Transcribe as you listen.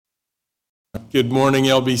Good morning,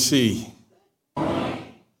 LBC. All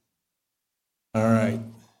right.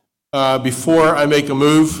 Before I make a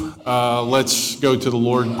move, let's go to the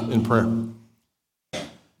Lord in prayer.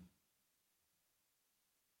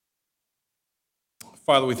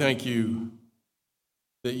 Father, we thank you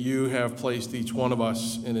that you have placed each one of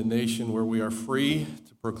us in a nation where we are free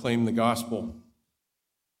to proclaim the gospel.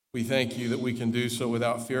 We thank you that we can do so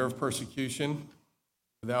without fear of persecution,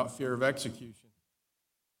 without fear of execution.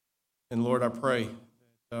 And Lord, I pray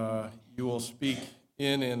that you will speak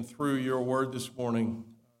in and through your word this morning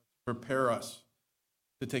to prepare us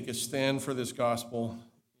to take a stand for this gospel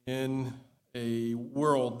in a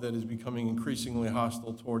world that is becoming increasingly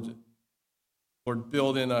hostile towards it. Lord,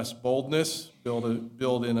 build in us boldness,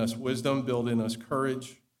 build in us wisdom, build in us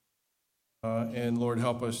courage, and Lord,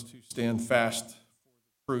 help us to stand fast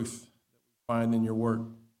for the truth that we find in your word.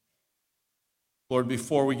 Lord,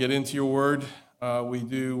 before we get into your word, we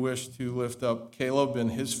do wish to lift up Caleb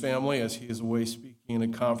and his family as he is away speaking at a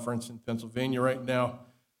conference in Pennsylvania right now.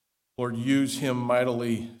 Lord, use him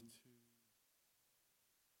mightily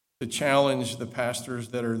to challenge the pastors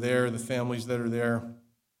that are there, the families that are there.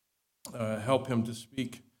 Help him to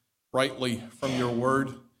speak rightly from your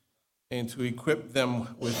word and to equip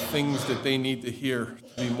them with things that they need to hear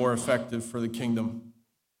to be more effective for the kingdom.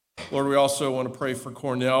 Lord, we also want to pray for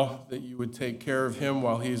Cornell, that you would take care of him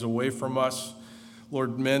while he's away from us.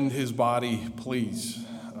 Lord, mend his body, please.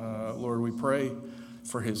 Lord, we pray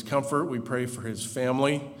for his comfort. We pray for his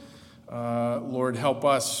family. Lord, help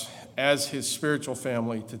us as his spiritual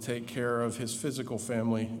family to take care of his physical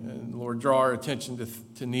family. And Lord, draw our attention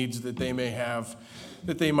to needs that they may have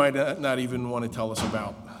that they might not even want to tell us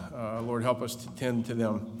about. Lord, help us to tend to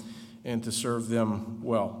them and to serve them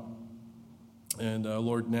well. And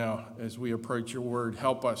Lord, now, as we approach your word,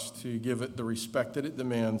 help us to give it the respect that it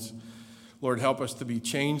demands. Lord, help us to be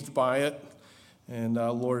changed by it. And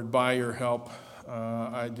Lord, by your help,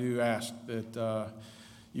 I do ask that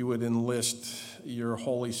you would enlist your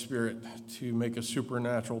Holy Spirit to make a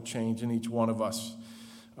supernatural change in each one of us.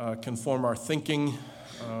 Conform our thinking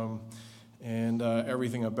and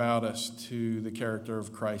everything about us to the character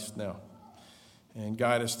of Christ now. And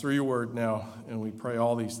guide us through your word now. And we pray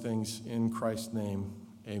all these things in Christ's name.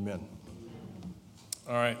 Amen.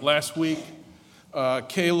 All right, last week,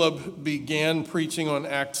 Caleb began preaching on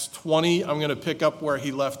Acts 20. I'm going to pick up where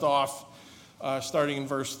he left off, starting in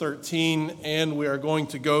verse 13, and we are going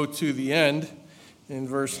to go to the end in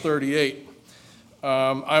verse 38.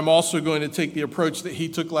 I'm also going to take the approach that he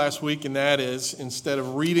took last week, and that is, instead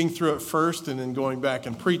of reading through it first and then going back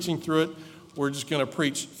and preaching through it, we're just going to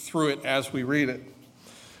preach through it as we read it.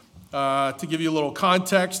 To give you a little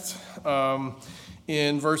context,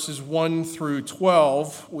 in verses 1 through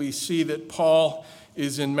 12, we see that Paul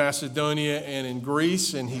is in Macedonia and in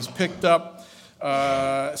Greece, and he's picked up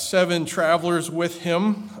 7 travelers with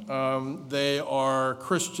him. They are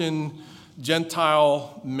Christian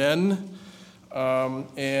Gentile men,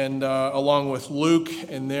 and along with Luke,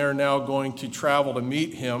 and they're now going to travel to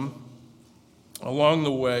meet him. Along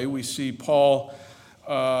the way, we see Paul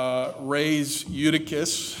raise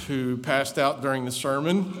Eutychus, who passed out during the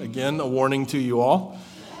sermon. Again, a warning to you all.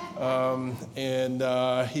 And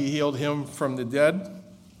he healed him from the dead,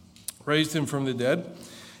 raised him from the dead,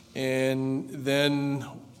 and then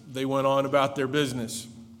they went on about their business.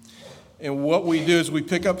 And what we do is we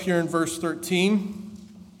pick up here in verse 13,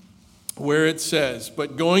 where it says,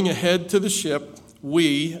 "But going ahead to the ship,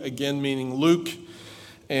 we," again meaning Luke,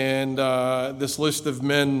 and this list of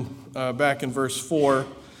men back in verse 4,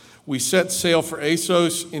 "we set sail for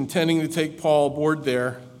Assos, intending to take Paul aboard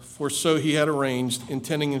there, for so he had arranged,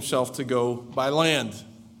 intending himself to go by land."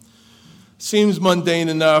 Seems mundane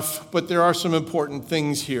enough, but there are some important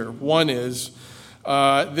things here. One is,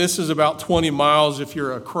 this is about 20 miles if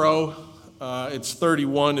you're a crow. It's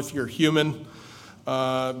 31 if you're human,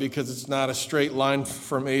 because it's not a straight line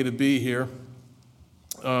from A to B here.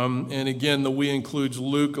 And again, the we includes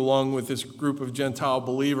Luke along with this group of Gentile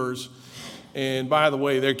believers. And by the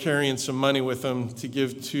way, they're carrying some money with them to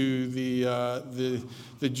give to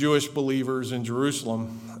the Jewish believers in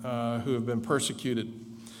Jerusalem who have been persecuted.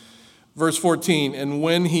 Verse 14, "And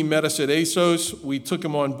when he met us at Assos, we took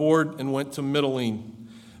him on board and went to Mytilene."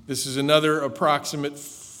 This is another approximate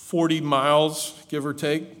 40 miles, give or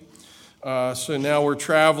take. So now we're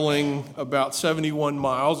traveling about 71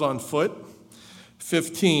 miles on foot.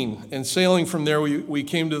 15, "And sailing from there, we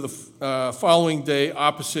came to the following day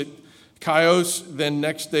opposite Chios. Then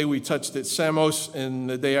next day we touched at Samos, and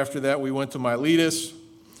the day after that we went to Miletus."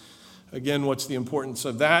 Again, what's the importance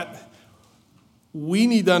of that? We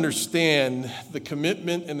need to understand the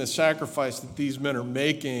commitment and the sacrifice that these men are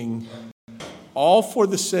making all for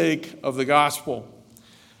the sake of the gospel.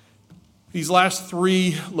 These last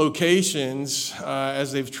 3 locations,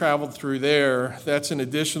 as they've traveled through there, that's an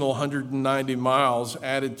additional 190 miles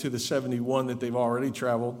added to the 71 that they've already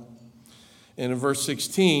traveled. And in verse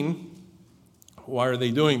 16, why are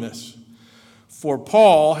they doing this? For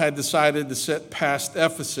Paul had decided to set past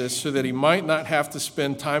Ephesus so that he might not have to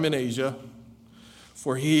spend time in Asia,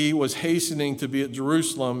 for he was hastening to be at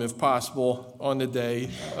Jerusalem, if possible, on the day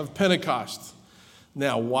of Pentecost.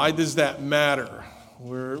 Now, why does that matter?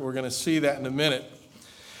 We're going to see that in a minute.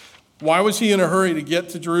 Why was he in a hurry to get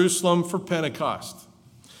to Jerusalem for Pentecost?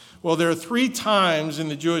 Well, there are 3 times in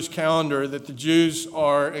the Jewish calendar that the Jews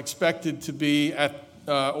are expected to be at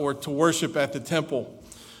or to worship at the temple.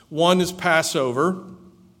 One is Passover,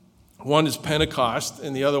 one is Pentecost,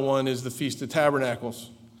 and the other one is the Feast of Tabernacles.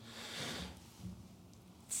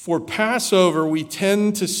 For Passover, we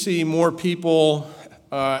tend to see more people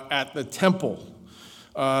at the temple.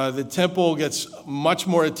 The temple gets much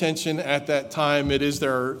more attention at that time. It is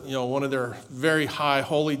their, one of their very high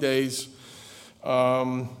holy days.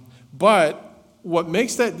 But what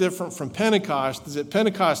makes that different from Pentecost is that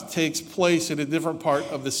Pentecost takes place at a different part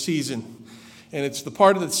of the season. And it's the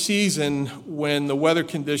part of the season when the weather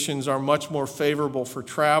conditions are much more favorable for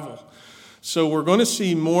travel. So we're going to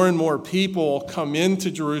see more and more people come into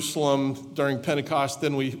Jerusalem during Pentecost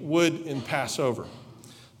than we would in Passover.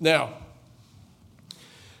 Now,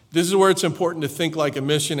 this is where it's important to think like a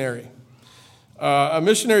missionary. A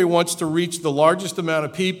missionary wants to reach the largest amount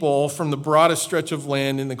of people from the broadest stretch of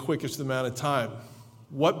land in the quickest amount of time.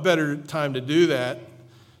 What better time to do that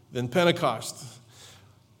than Pentecost?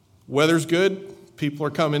 Weather's good, people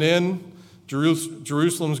are coming in.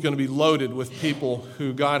 Jerusalem's going to be loaded with people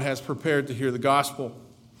who God has prepared to hear the gospel.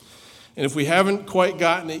 And if we haven't quite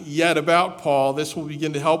gotten it yet about Paul, this will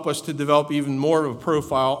begin to help us to develop even more of a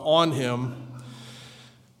profile on him.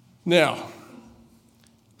 Now,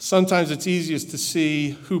 sometimes it's easiest to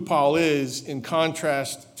see who Paul is in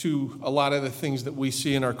contrast to a lot of the things that we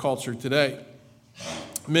see in our culture today.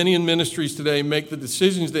 Many in ministries today make the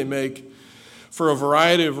decisions they make for a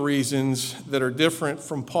variety of reasons that are different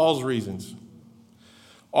from Paul's reasons.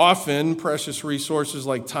 Often, precious resources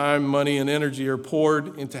like time, money, and energy are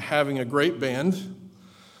poured into having a great band,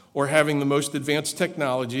 or having the most advanced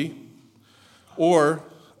technology, or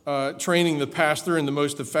training the pastor in the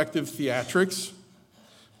most effective theatrics,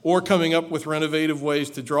 or coming up with innovative ways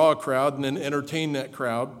to draw a crowd and then entertain that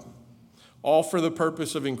crowd, all for the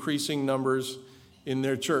purpose of increasing numbers in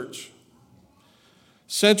their church.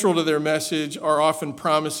 Central to their message are often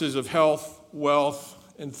promises of health, wealth,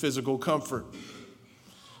 and physical comfort.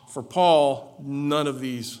 For Paul, none of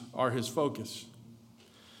these are his focus.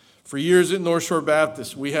 For years at North Shore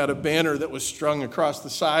Baptist, we had a banner that was strung across the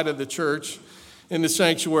side of the church in the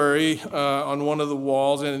sanctuary on one of the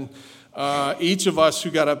walls, and each of us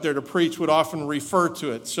who got up there to preach would often refer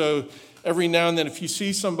to it. So every now and then, if you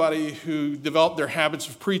see somebody who developed their habits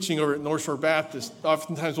of preaching over at North Shore Baptist,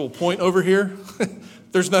 oftentimes we'll point over here.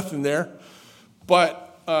 There's nothing there.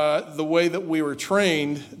 But the way that we were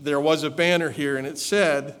trained, there was a banner here, and it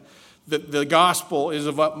said that the gospel is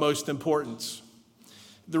of utmost importance.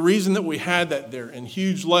 The reason that we had that there in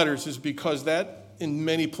huge letters is because that, in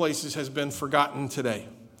many places, has been forgotten today.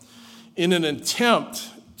 In an attempt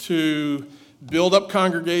to build up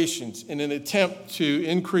congregations, in an attempt to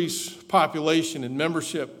increase population and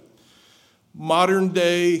membership,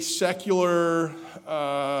 modern-day secular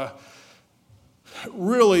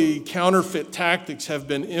really counterfeit tactics have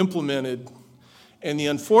been implemented, and the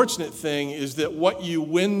unfortunate thing is that what you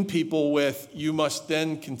win people with, you must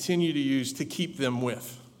then continue to use to keep them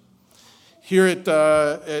with. Here at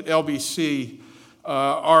LBC,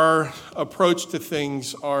 our approach to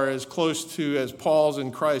things are as close to as Paul's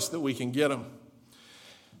in Christ that we can get them.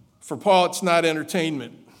 For Paul, it's not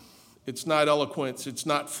entertainment. It's not eloquence. It's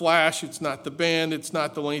not flash. It's not the band. It's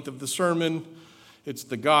not the length of the sermon. It's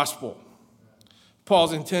the gospel.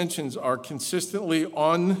 Paul's intentions are consistently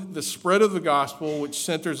on the spread of the gospel, which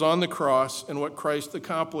centers on the cross and what Christ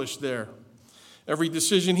accomplished there. Every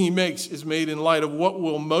decision he makes is made in light of what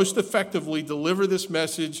will most effectively deliver this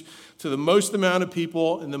message to the most amount of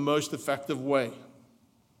people in the most effective way.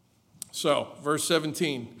 So, verse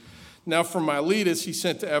 17. Now from Miletus he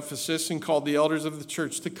sent to Ephesus and called the elders of the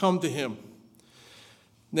church to come to him.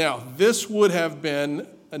 Now, this would have been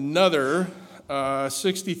another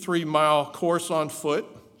 63-mile course on foot,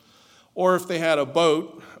 or if they had a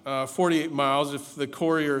boat, 48 miles if the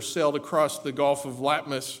courier sailed across the Gulf of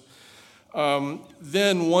Latmus.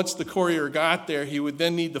 Then once the courier got there, he would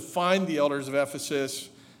then need to find the elders of Ephesus,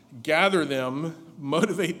 gather them,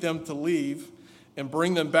 motivate them to leave, and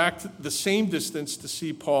bring them back to the same distance to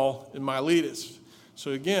see Paul and Miletus.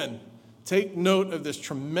 So again, take note of this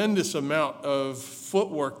tremendous amount of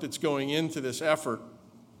footwork that's going into this effort.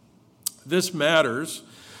 This matters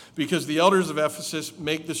because the elders of Ephesus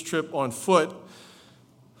make this trip on foot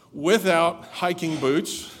without hiking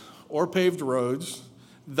boots or paved roads,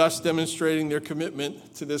 thus demonstrating their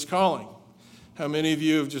commitment to this calling. How many of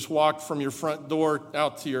you have just walked from your front door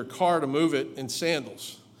out to your car to move it in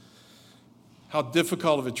sandals? How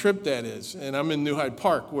difficult of a trip that is. And I'm in New Hyde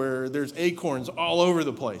Park where there's acorns all over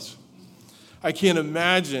the place. I can't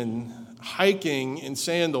imagine hiking in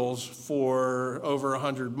sandals for over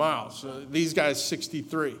 100 miles. These guys,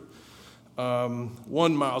 63.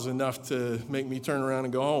 1 mile is enough to make me turn around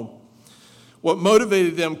and go home. What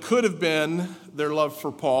motivated them could have been their love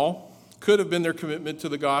for Paul, could have been their commitment to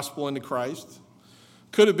the gospel and to Christ,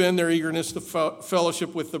 could have been their eagerness to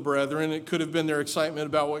fellowship with the brethren, it could have been their excitement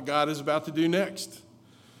about what God is about to do next.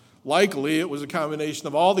 Likely, it was a combination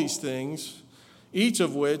of all these things, each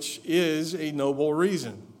of which is a noble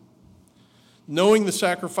reason. Knowing the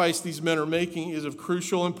sacrifice these men are making is of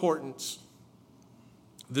crucial importance.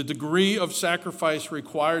 The degree of sacrifice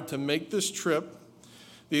required to make this trip,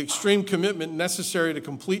 the extreme commitment necessary to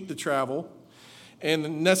complete the travel, and the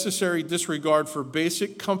necessary disregard for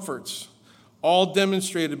basic comforts, all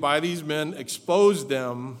demonstrated by these men, expose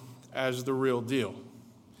them as the real deal.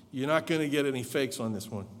 You're not going to get any fakes on this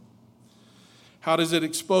one. How does it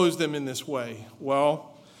expose them in this way?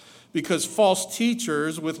 Well, because false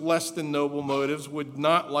teachers with less than noble motives would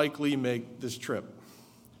not likely make this trip.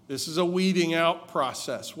 This is a weeding out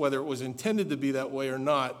process. Whether it was intended to be that way or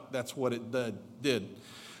not, that's what it did.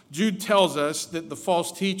 Jude tells us that the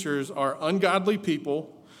false teachers are ungodly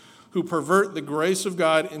people who pervert the grace of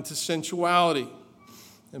God into sensuality.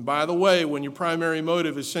 And by the way, when your primary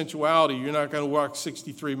motive is sensuality, you're not going to walk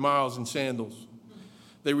 63 miles in sandals.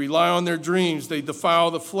 They rely on their dreams. They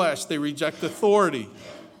defile the flesh. They reject authority.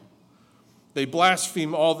 They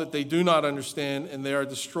blaspheme all that they do not understand, and they are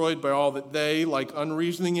destroyed by all that they, like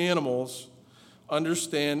unreasoning animals,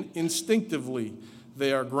 understand instinctively.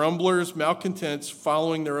 They are grumblers, malcontents,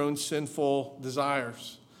 following their own sinful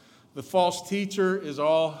desires. The false teacher is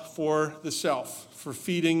all for the self, for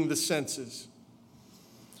feeding the senses.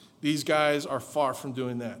 These guys are far from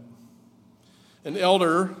doing that. An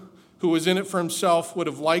elder who was in it for himself would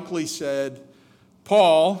have likely said,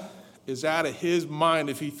 Paul is out of his mind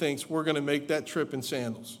if he thinks we're going to make that trip in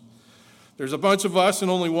sandals. There's a bunch of us and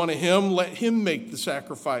only one of him. Let him make the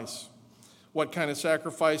sacrifice. What kind of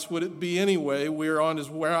sacrifice would it be anyway? We're on his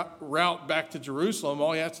route back to Jerusalem.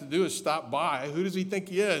 All he has to do is stop by. Who does he think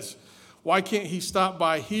he is? Why can't he stop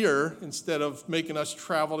by here instead of making us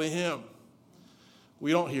travel to him?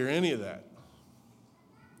 We don't hear any of that.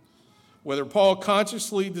 Whether Paul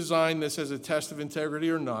consciously designed this as a test of integrity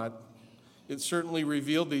or not, it certainly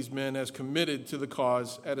revealed these men as committed to the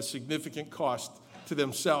cause at a significant cost to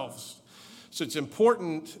themselves. So it's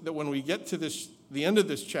important that when we get to the end of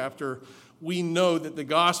this chapter, we know that the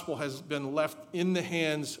gospel has been left in the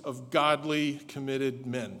hands of godly, committed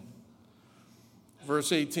men.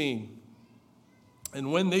 Verse 18,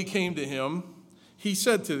 and when they came to him, he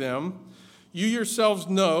said to them, you yourselves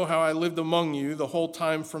know how I lived among you the whole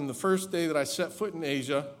time from the first day that I set foot in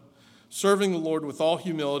Asia, serving the Lord with all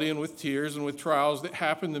humility and with tears and with trials that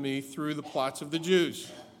happened to me through the plots of the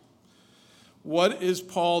Jews. What is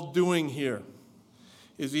Paul doing here?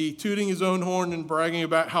 Is he tooting his own horn and bragging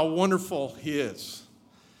about how wonderful he is?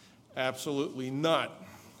 Absolutely not.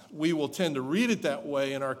 We will tend to read it that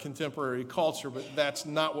way in our contemporary culture, but that's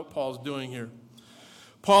not what Paul's doing here.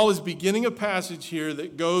 Paul is beginning a passage here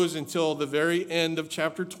that goes until the very end of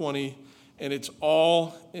chapter 20, and it's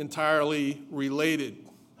all entirely related.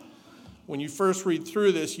 When you first read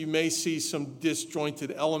through this, you may see some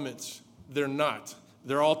disjointed elements. They're not.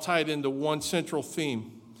 They're all tied into one central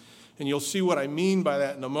theme. And you'll see what I mean by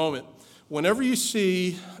that in a moment. Whenever you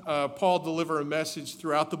see Paul deliver a message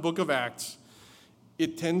throughout the book of Acts,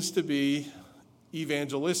 it tends to be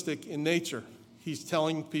evangelistic in nature. He's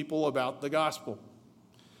telling people about the gospel.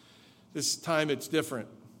 This time it's different.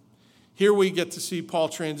 Here we get to see Paul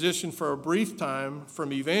transition for a brief time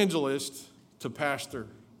from evangelist to pastor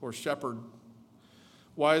or shepherd.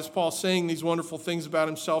 Why is Paul saying these wonderful things about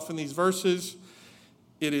himself in these verses?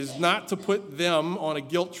 It is not to put them on a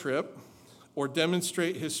guilt trip or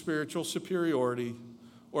demonstrate his spiritual superiority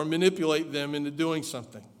or manipulate them into doing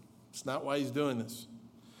something. It's not why he's doing this.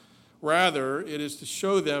 Rather, it is to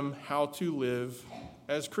show them how to live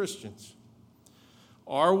as Christians.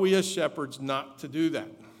 Are we as shepherds not to do that?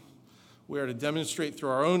 We are to demonstrate through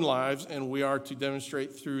our own lives, and we are to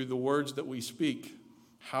demonstrate through the words that we speak.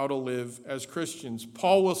 how to live as Christians.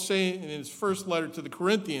 Paul will say in his first letter to the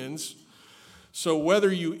Corinthians, so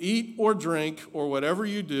whether you eat or drink or whatever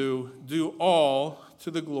you do all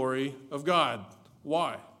to the glory of God.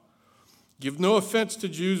 Why? Give no offense to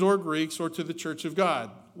Jews or Greeks or to the church of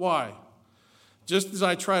God. Why? Just as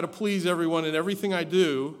I try to please everyone in everything I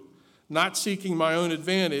do, not seeking my own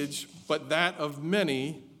advantage, but that of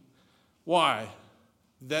many. Why?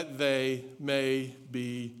 That they may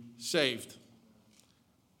be saved.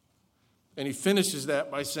 And he finishes that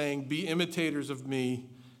by saying, be imitators of me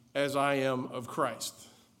as I am of Christ.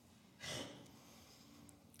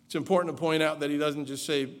 It's important to point out that he doesn't just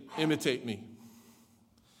say, imitate me.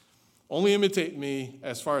 Only imitate me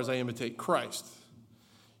as far as I imitate Christ.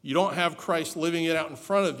 You don't have Christ living it out in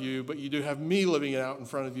front of you, but you do have me living it out in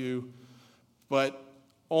front of you, but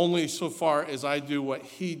only so far as I do what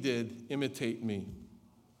he did, imitate me.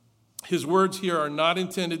 His words here are not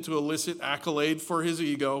intended to elicit accolade for his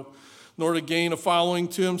ego, nor to gain a following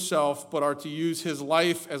to himself, but are to use his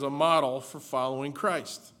life as a model for following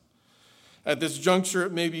Christ. At this juncture,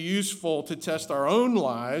 it may be useful to test our own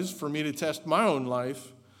lives, for me to test my own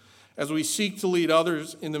life, as we seek to lead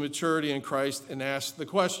others into maturity in Christ and ask the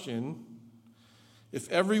question, if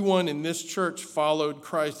everyone in this church followed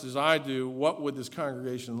Christ as I do, what would this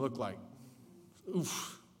congregation look like?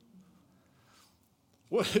 Oof.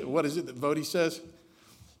 What is it that Vody says?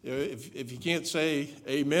 If you can't say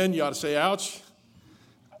amen, you ought to say ouch.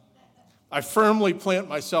 I firmly plant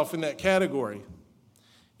myself in that category.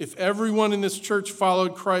 If everyone in this church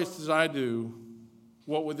followed Christ as I do,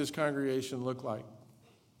 what would this congregation look like?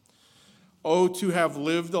 Oh, to have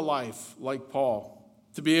lived a life like Paul,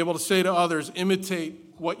 to be able to say to others,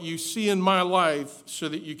 imitate what you see in my life so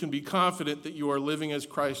that you can be confident that you are living as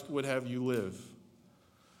Christ would have you live.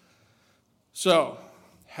 So,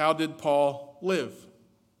 how did Paul live?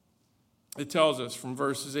 It tells us from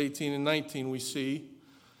verses 18 and 19, we see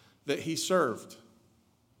that he served.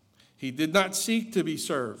 He did not seek to be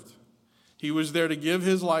served. He was there to give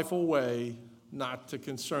his life away, not to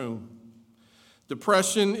consume.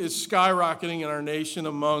 Depression is skyrocketing in our nation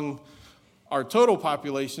among our total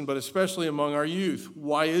population, but especially among our youth.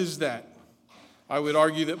 Why is that? I would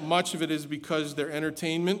argue that much of it is because their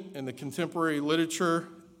entertainment and the contemporary literature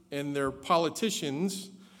and their politicians,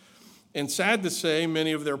 and sad to say,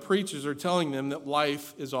 many of their preachers are telling them that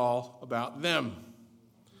life is all about them.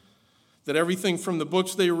 That everything from the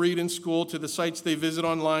books they read in school to the sites they visit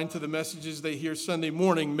online to the messages they hear Sunday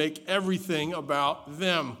morning make everything about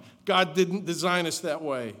them. God didn't design us that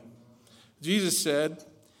way. Jesus said,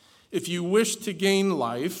 if you wish to gain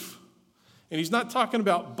life, and he's not talking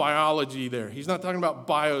about biology there. He's not talking about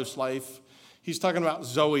bios life. He's talking about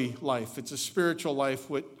Zoe life. It's a spiritual life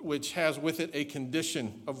which has with it a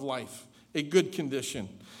condition of life, a good condition.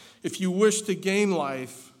 If you wish to gain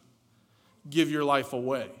life, give your life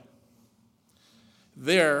away.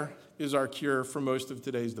 There is our cure for most of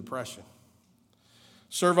today's depression.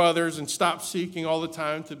 Serve others and stop seeking all the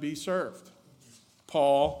time to be served.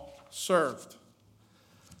 Paul served.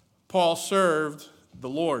 Paul served the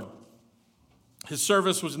Lord. His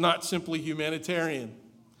service was not simply humanitarian.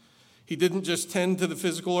 He didn't just tend to the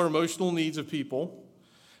physical or emotional needs of people.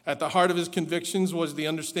 At the heart of his convictions was the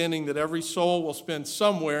understanding that every soul will spend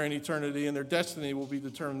somewhere in eternity and their destiny will be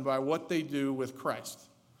determined by what they do with Christ.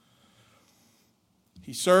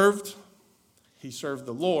 He served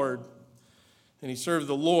the Lord, and he served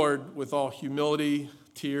the Lord with all humility,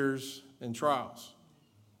 tears, and trials.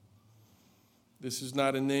 This is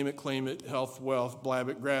not a name it, claim it, health, wealth, blab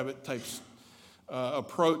it, grab it type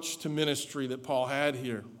approach to ministry that Paul had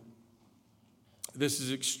here. This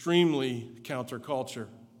is extremely counterculture.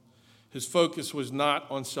 His focus was not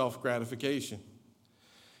on self-gratification.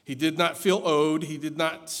 He did not feel owed. He did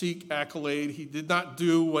not seek accolade. He did not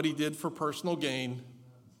do what he did for personal gain.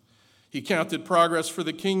 He counted progress for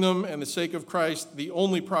the kingdom and the sake of Christ the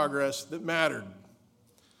only progress that mattered.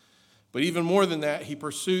 But even more than that, he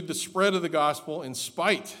pursued the spread of the gospel in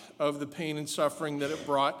spite of the pain and suffering that it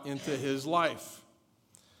brought into his life.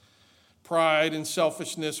 Pride and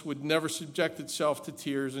selfishness would never subject itself to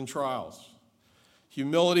tears and trials.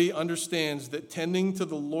 Humility understands that tending to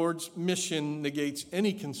the Lord's mission negates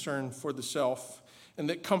any concern for the self, and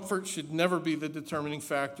that comfort should never be the determining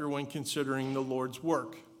factor when considering the Lord's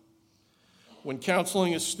work. When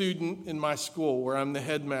counseling a student in my school, where I'm the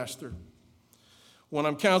headmaster, when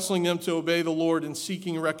I'm counseling them to obey the Lord and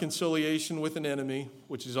seeking reconciliation with an enemy,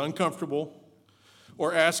 which is uncomfortable,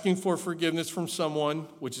 or asking for forgiveness from someone,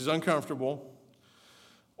 which is uncomfortable,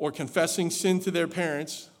 or confessing sin to their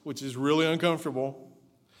parents, which is really uncomfortable,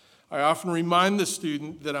 I often remind the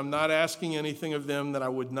student that I'm not asking anything of them that I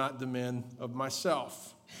would not demand of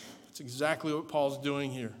myself. That's exactly what Paul's doing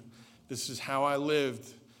here. This is how I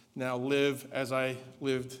lived. Now live as I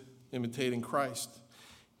lived, imitating Christ.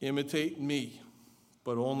 Imitate me,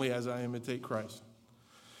 but only as I imitate Christ.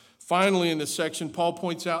 Finally, in this section, Paul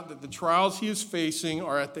points out that the trials he is facing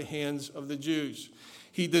are at the hands of the Jews.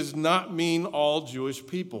 He does not mean all Jewish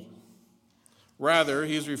people. Rather,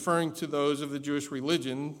 he is referring to those of the Jewish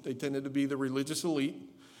religion, they tended to be the religious elite,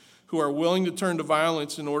 who are willing to turn to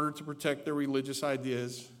violence in order to protect their religious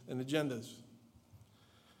ideas and agendas.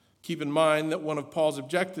 Keep in mind that one of Paul's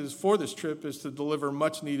objectives for this trip is to deliver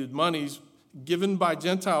much-needed monies given by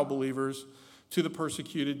Gentile believers to the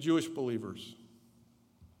persecuted Jewish believers.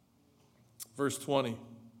 Verse 20.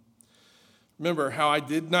 Remember how I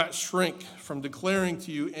did not shrink from declaring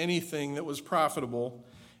to you anything that was profitable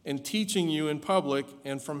and teaching you in public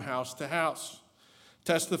and from house to house,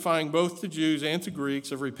 testifying both to Jews and to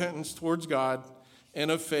Greeks of repentance towards God and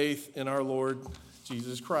of faith in our Lord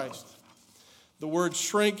Jesus Christ. The word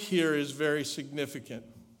shrink here is very significant.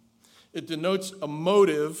 It denotes a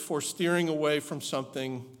motive for steering away from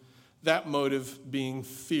something, that motive being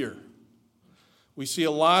fear. We see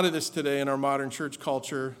a lot of this today in our modern church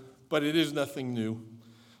culture, but it is nothing new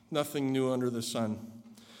under the sun.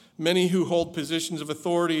 Many who hold positions of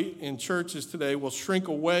authority in churches today will shrink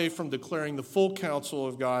away from declaring the full counsel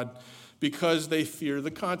of God because they fear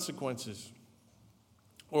the consequences,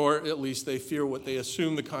 or at least they fear what they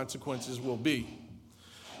assume the consequences will be.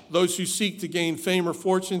 Those who seek to gain fame or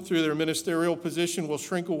fortune through their ministerial position will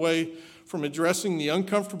shrink away from addressing the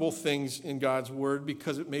uncomfortable things in God's word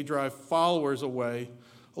because it may drive followers away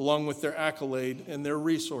along with their accolade and their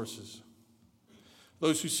resources.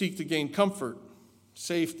 Those who seek to gain comfort,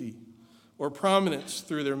 safety, or prominence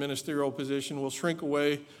through their ministerial position will shrink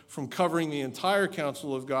away from covering the entire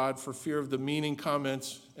counsel of God for fear of demeaning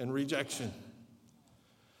comments and rejection.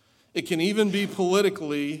 It can even be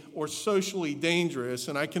politically or socially dangerous,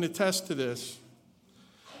 and I can attest to this,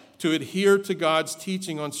 to adhere to God's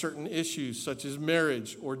teaching on certain issues such as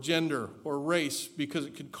marriage or gender or race because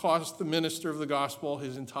it could cost the minister of the gospel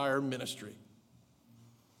his entire ministry.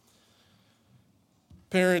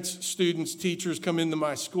 Parents, students, teachers come into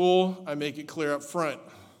my school, I make it clear up front.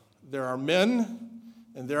 There are men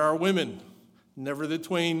and there are women. Never the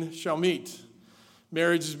twain shall meet.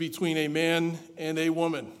 Marriage is between a man and a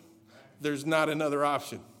woman. There's not another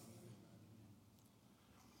option.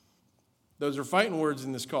 Those are fighting words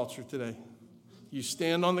in this culture today. You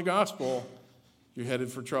stand on the gospel, you're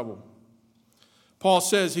headed for trouble. Paul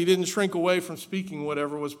says he didn't shrink away from speaking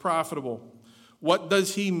whatever was profitable. What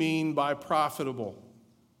does he mean by profitable?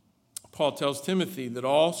 Paul tells Timothy that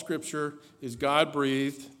all Scripture is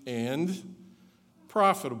God-breathed and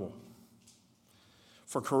profitable.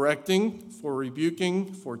 For correcting, for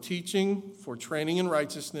rebuking, for teaching, for training in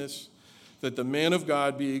righteousness, that the man of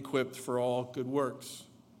God be equipped for all good works.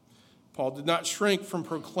 Paul did not shrink from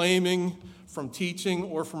proclaiming, from teaching,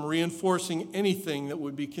 or from reinforcing anything that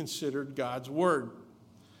would be considered God's word.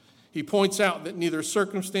 He points out that neither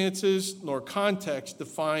circumstances nor context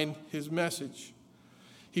define his message.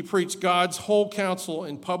 He preached God's whole counsel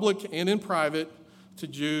in public and in private to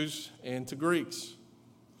Jews and to Greeks.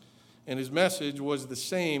 And his message was the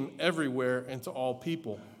same everywhere and to all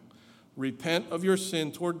people. Repent of your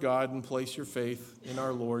sin toward God and place your faith in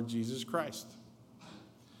our Lord Jesus Christ.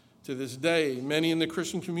 To this day, many in the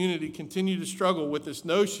Christian community continue to struggle with this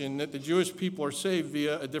notion that the Jewish people are saved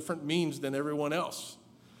via a different means than everyone else.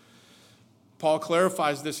 Paul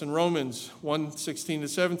clarifies this in Romans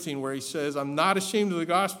 1:16-17, where he says, I'm not ashamed of the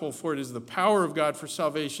gospel, for it is the power of God for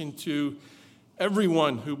salvation to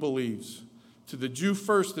everyone who believes, to the Jew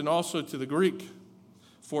first and also to the Greek.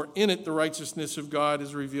 For in it the righteousness of God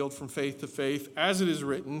is revealed from faith to faith, as it is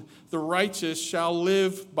written, the righteous shall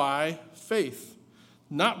live by faith,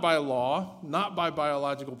 not by law, not by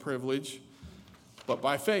biological privilege, but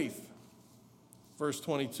by faith. Verse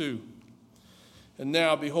 22. And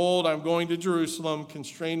now, behold, I'm going to Jerusalem,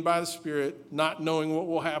 constrained by the Spirit, not knowing what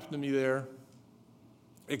will happen to me there,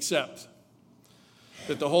 except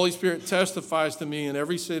that the Holy Spirit testifies to me in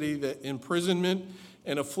every city that imprisonment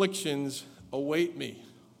and afflictions await me.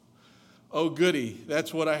 Oh, goody,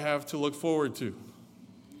 that's what I have to look forward to.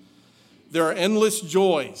 There are endless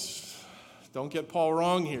joys. Don't get Paul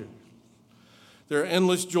wrong here. There are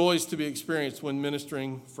endless joys to be experienced when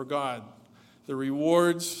ministering for God. The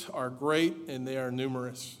rewards are great and they are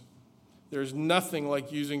numerous. There's nothing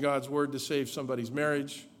like using God's word to save somebody's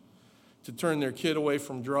marriage, to turn their kid away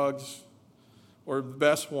from drugs, or the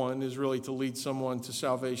best one is really to lead someone to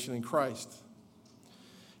salvation in Christ.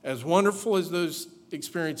 As wonderful as those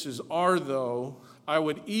experiences are, though, I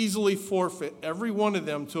would easily forfeit every one of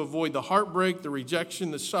them to avoid the heartbreak, the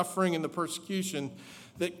rejection, the suffering, and the persecution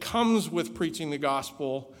that comes with preaching the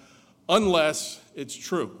gospel, unless it's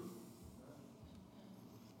true.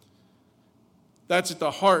 That's at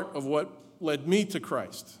the heart of what led me to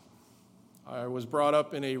Christ. I was brought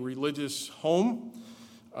up in a religious home.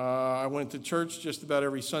 I went to church just about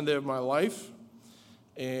every Sunday of my life.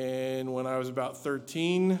 And when I was about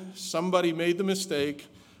 13, somebody made the mistake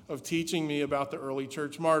of teaching me about the early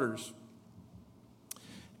church martyrs.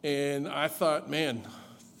 And I thought, man,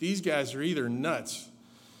 these guys are either nuts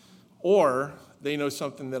or they know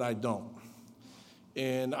something that I don't.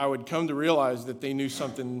 And I would come to realize that they knew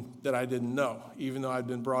something that I didn't know, even though I'd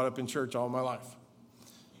been brought up in church all my life.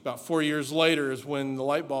 About 4 years later is when the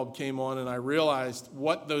light bulb came on and I realized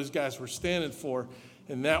what those guys were standing for,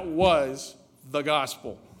 and that was the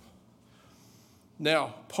gospel.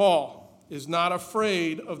 Now, Paul is not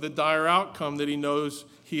afraid of the dire outcome that he knows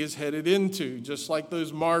he is headed into, just like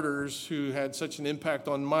those martyrs who had such an impact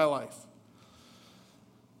on my life.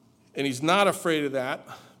 And he's not afraid of that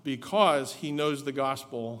because he knows the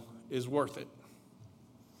gospel is worth it.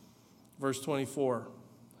 Verse 24.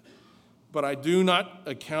 But I do not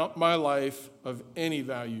account my life of any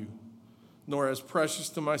value, nor as precious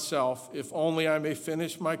to myself, if only I may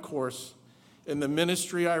finish my course in the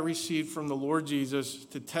ministry I received from the Lord Jesus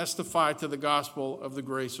to testify to the gospel of the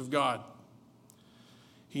grace of God.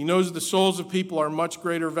 He knows the souls of people are much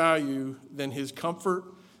greater value than his comfort,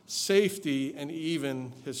 safety, and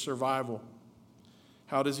even his survival.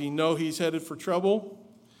 How does he know he's headed for trouble?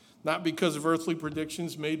 Not because of earthly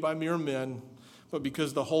predictions made by mere men, but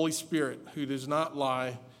because the Holy Spirit, who does not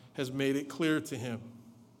lie, has made it clear to him.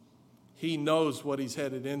 He knows what he's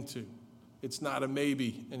headed into. It's not a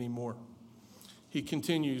maybe anymore. He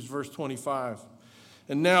continues, verse 25.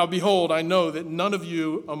 And now, behold, I know that none of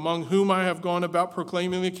you among whom I have gone about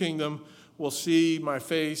proclaiming the kingdom will see my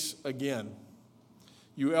face again.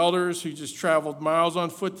 You elders who just traveled miles on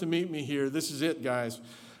foot to meet me here, this is it, guys.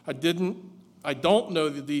 I don't know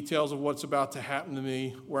the details of what's about to happen to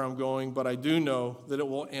me, where I'm going, but I do know that it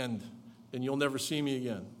will end, and you'll never see me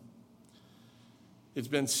again. It's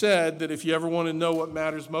been said that if you ever want to know what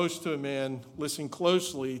matters most to a man, listen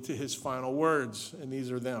closely to his final words, and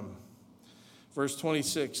these are them. Verse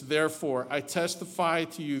 26, therefore, I testify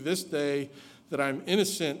to you this day that I'm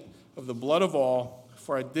innocent of the blood of all,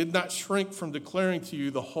 for I did not shrink from declaring to you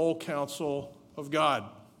the whole counsel of God.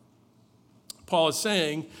 Paul is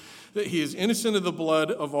saying that he is innocent of the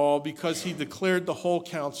blood of all because he declared the whole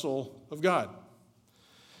counsel of God.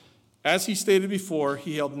 As he stated before,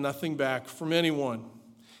 he held nothing back from anyone.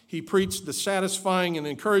 He preached the satisfying and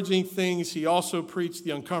encouraging things. He also preached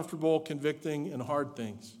the uncomfortable, convicting, and hard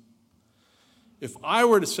things. If I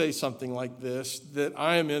were to say something like this, that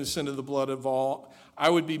I am innocent of the blood of all, I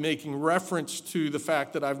would be making reference to the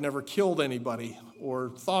fact that I've never killed anybody or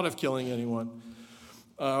thought of killing anyone.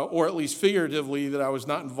 Or at least figuratively, that I was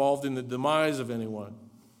not involved in the demise of anyone.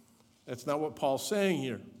 That's not what Paul's saying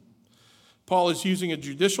here. Paul is using a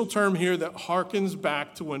judicial term here that harkens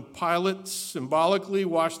back to when Pilate symbolically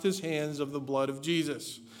washed his hands of the blood of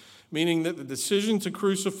Jesus, meaning that the decision to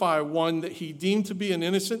crucify one that he deemed to be an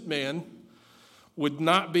innocent man would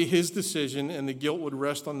not be his decision, and the guilt would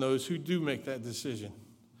rest on those who do make that decision.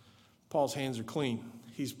 Paul's hands are clean.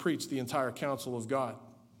 He's preached the entire counsel of God.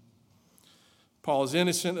 Paul is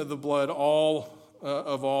innocent of the blood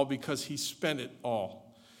of all because he spent it all.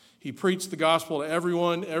 He preached the gospel to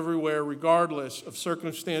everyone, everywhere, regardless of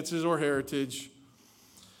circumstances or heritage.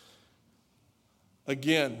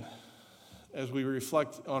 Again, as we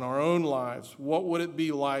reflect on our own lives, what would it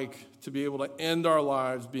be like to be able to end our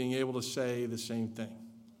lives being able to say the same thing?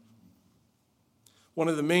 One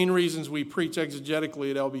of the main reasons we preach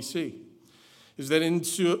exegetically at LBC is that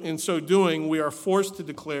in so doing, we are forced to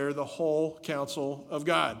declare the whole counsel of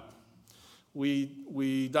God.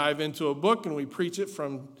 We dive into a book and we preach it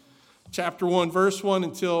from chapter 1, verse 1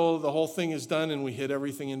 until the whole thing is done, and we hit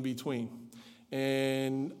everything in between.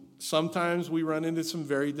 And sometimes we run into some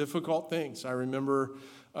very difficult things. I remember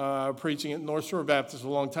preaching at North Shore Baptist a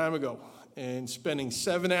long time ago and spending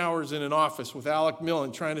 7 hours in an office with Alec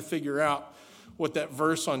Millen trying to figure out what that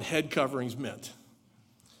verse on head coverings meant.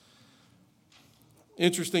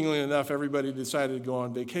 Interestingly enough, everybody decided to go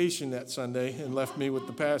on vacation that Sunday and left me with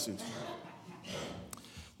the passage.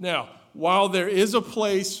 Now, while there is a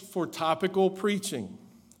place for topical preaching,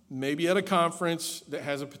 maybe at a conference that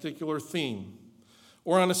has a particular theme,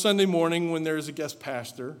 or on a Sunday morning when there's a guest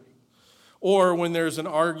pastor, or when there's an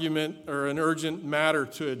argument or an urgent matter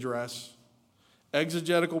to address,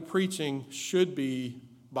 exegetical preaching should be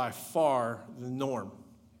by far the norm.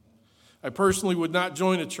 I personally would not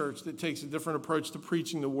join a church that takes a different approach to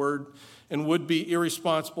preaching the word and would be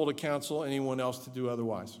irresponsible to counsel anyone else to do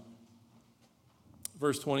otherwise.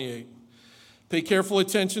 Verse 28, pay careful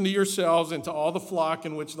attention to yourselves and to all the flock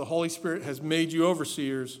in which the Holy Spirit has made you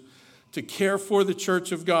overseers to care for the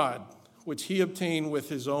church of God, which he obtained with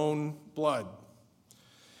his own blood.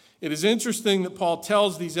 It is interesting that Paul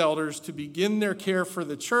tells these elders to begin their care for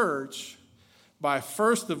the church by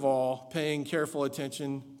first of all paying careful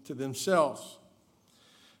attention to themselves.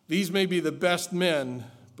 These may be the best men,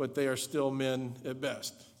 but they are still men at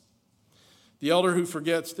best. The elder who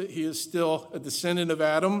forgets that he is still a descendant of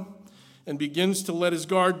Adam and begins to let his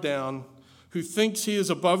guard down, who thinks he is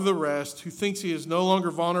above the rest, who thinks he is no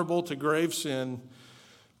longer vulnerable to grave sin,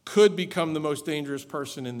 could become the most dangerous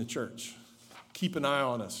person in the church. Keep an eye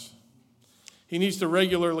on us. He needs to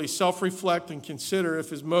regularly self-reflect and consider if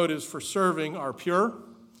his motives for serving are pure,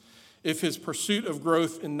 if his pursuit of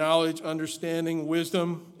growth in knowledge, understanding,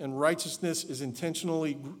 wisdom, and righteousness is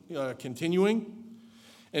intentionally continuing,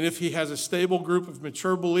 and if he has a stable group of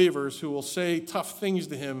mature believers who will say tough things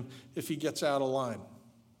to him if he gets out of line.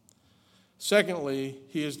 Secondly,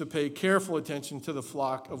 he is to pay careful attention to the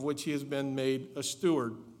flock of which he has been made a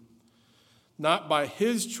steward, not by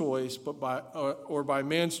his choice, but by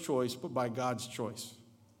man's choice, but by God's choice.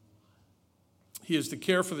 He is to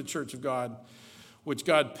care for the church of God, which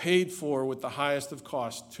God paid for with the highest of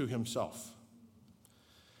cost to himself.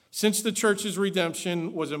 Since the church's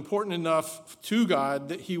redemption was important enough to God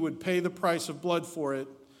that he would pay the price of blood for it,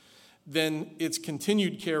 then its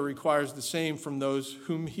continued care requires the same from those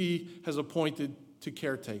whom he has appointed to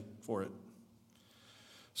caretake for it.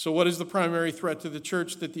 So what is the primary threat to the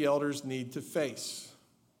church that the elders need to face?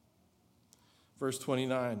 Verse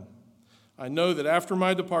 29, I know that after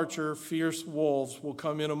my departure, fierce wolves will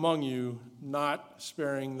come in among you, not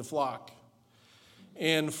sparing the flock.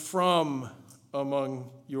 And from among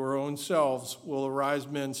your own selves will arise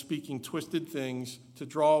men speaking twisted things to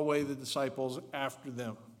draw away the disciples after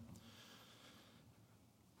them.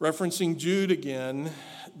 Referencing Jude again,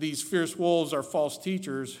 these fierce wolves are false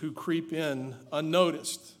teachers who creep in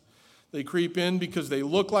unnoticed. They creep in because they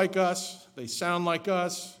look like us, they sound like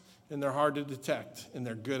us, and they're hard to detect, and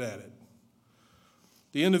they're good at it.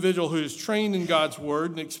 The individual who is trained in God's word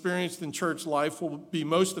and experienced in church life will be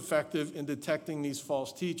most effective in detecting these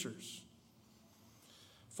false teachers.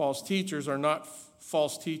 False teachers are not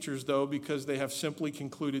false teachers, though, because they have simply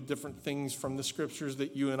concluded different things from the scriptures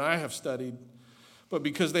that you and I have studied, but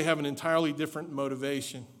because they have an entirely different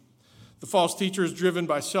motivation. The false teacher is driven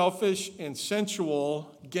by selfish and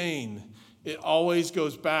sensual gain. It always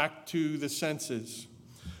goes back to the senses.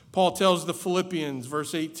 Paul tells the Philippians,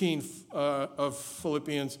 verse 18 of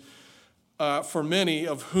Philippians, for many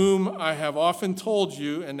of whom I have often told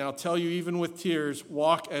you, and now tell you even with tears,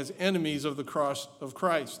 walk as enemies of the cross of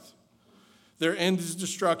Christ. Their end is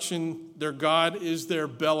destruction, their God is their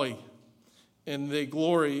belly, and they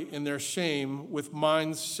glory in their shame with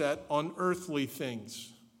minds set on earthly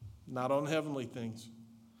things, not on heavenly things.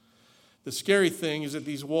 The scary thing is that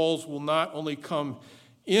these wolves will not only come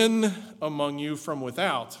in among you from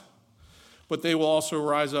without, but they will also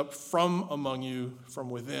rise up from among you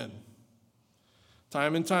from within.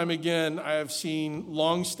 Time and time again, I have seen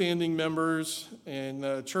long-standing members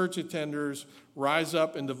and church attenders rise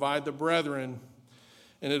up and divide the brethren,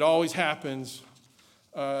 and it always happens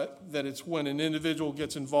that it's when an individual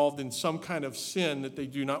gets involved in some kind of sin that they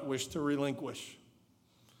do not wish to relinquish.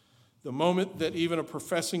 The moment that even a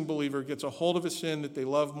professing believer gets a hold of a sin that they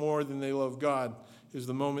love more than they love God is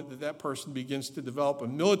the moment that that person begins to develop a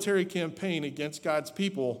military campaign against God's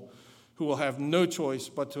people who will have no choice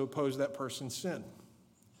but to oppose that person's sin.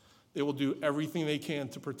 They will do everything they can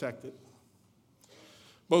to protect it.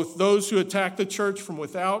 Both those who attack the church from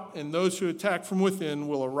without and those who attack from within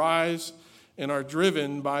will arise and are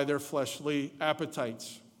driven by their fleshly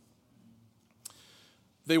appetites.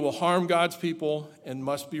 They will harm God's people and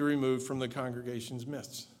must be removed from the congregation's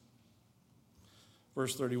midst.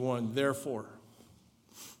 Verse 31, therefore,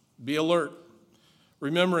 be alert,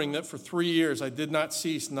 remembering that for 3 years I did not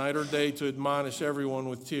cease night or day to admonish everyone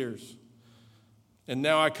with tears. And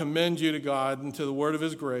now I commend you to God and to the word of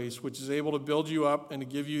his grace, which is able to build you up and to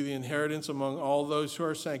give you the inheritance among all those who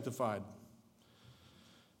are sanctified.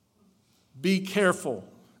 Be careful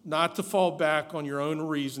not to fall back on your own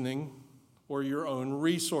reasoning or your own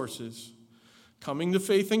resources. Coming to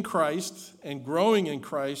faith in Christ and growing in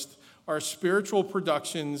Christ are spiritual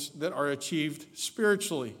productions that are achieved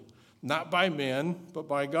spiritually, not by man, but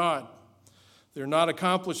by God. They're not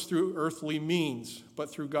accomplished through earthly means, but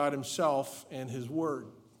through God himself and his word.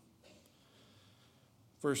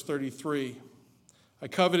 Verse 33, I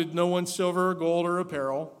coveted no one's silver or gold or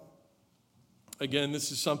apparel. Again,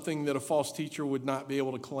 this is something that a false teacher would not be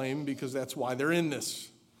able to claim because that's why they're in this.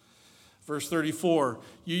 Verse 34,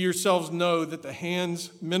 you yourselves know that these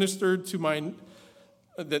hands ministered to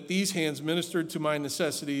my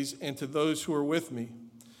necessities and to those who are with me.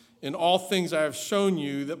 In all things I have shown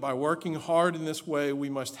you that by working hard in this way, we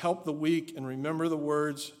must help the weak and remember the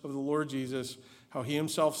words of the Lord Jesus, how he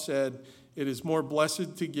himself said, it is more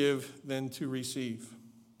blessed to give than to receive.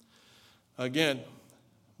 Again,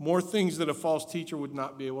 more things that a false teacher would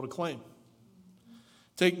not be able to claim.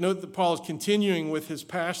 Take note that Paul is continuing with his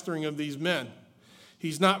pastoring of these men.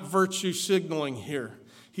 He's not virtue signaling here.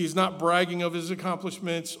 He's not bragging of his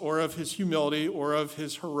accomplishments or of his humility or of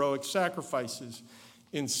his heroic sacrifices.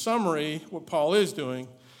 In summary, what Paul is doing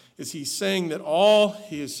is he's saying that all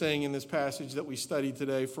he is saying in this passage that we studied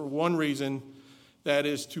today for one reason, that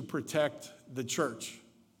is to protect the church.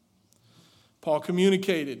 Paul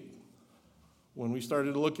communicated when we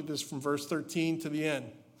started to look at this from verse 13 to the end.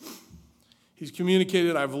 He's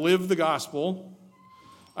communicated, I've lived the gospel.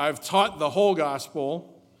 I've taught the whole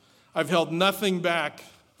gospel. I've held nothing back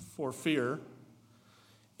for fear.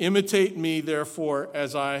 Imitate me, therefore,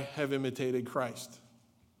 as I have imitated Christ.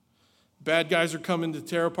 Bad guys are coming to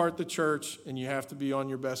tear apart the church, and you have to be on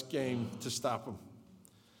your best game to stop them.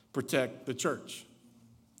 Protect the church.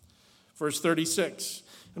 Verse 36,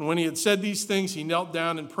 and when he had said these things, he knelt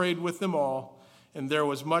down and prayed with them all, and there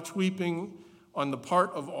was much weeping on the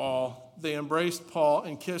part of all. They embraced Paul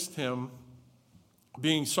and kissed him,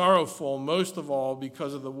 being sorrowful most of all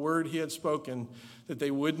because of the word he had spoken, that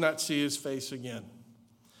they would not see his face again.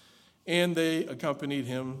 And they accompanied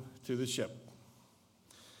him to the ship.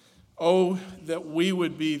 Oh, that we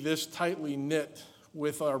would be this tightly knit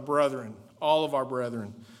with our brethren, all of our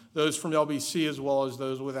brethren, those from LBC as well as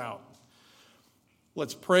those without.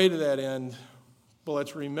 Let's pray to that end, but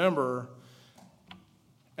let's remember,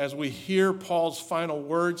 as we hear Paul's final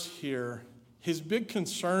words here, his big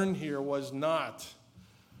concern here was not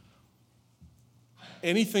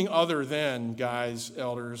anything other than, guys,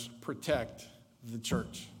 elders, protect the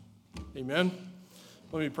church. Amen?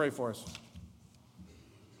 Let me pray for us.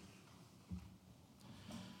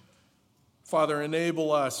 Father,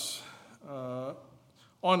 enable us on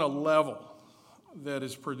a level that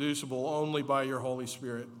is producible only by your Holy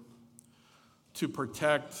Spirit to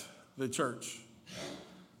protect the church.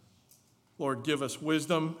 Lord, give us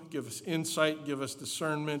wisdom, give us insight, give us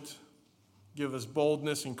discernment, give us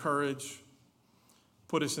boldness and courage.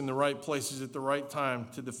 Put us in the right places at the right time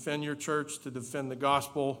to defend your church, to defend the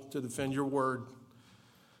gospel, to defend your word,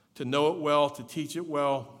 to know it well, to teach it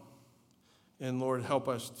well. And Lord, help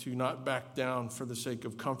us to not back down for the sake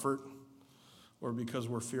of comfort or because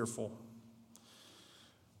we're fearful.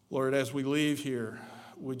 Lord, as we leave here,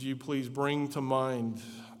 would you please bring to mind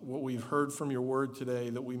what we've heard from your word today,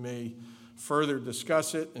 that we may further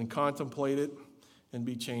discuss it and contemplate it and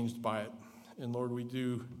be changed by it. And Lord, we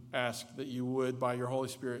do ask that you would, by your Holy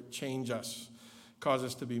Spirit, change us, cause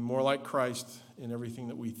us to be more like Christ in everything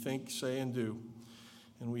that we think, say, and do.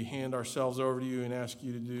 And we hand ourselves over to you and ask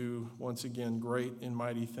you to do, once again, great and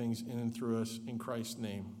mighty things in and through us. In Christ's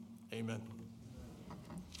name, amen.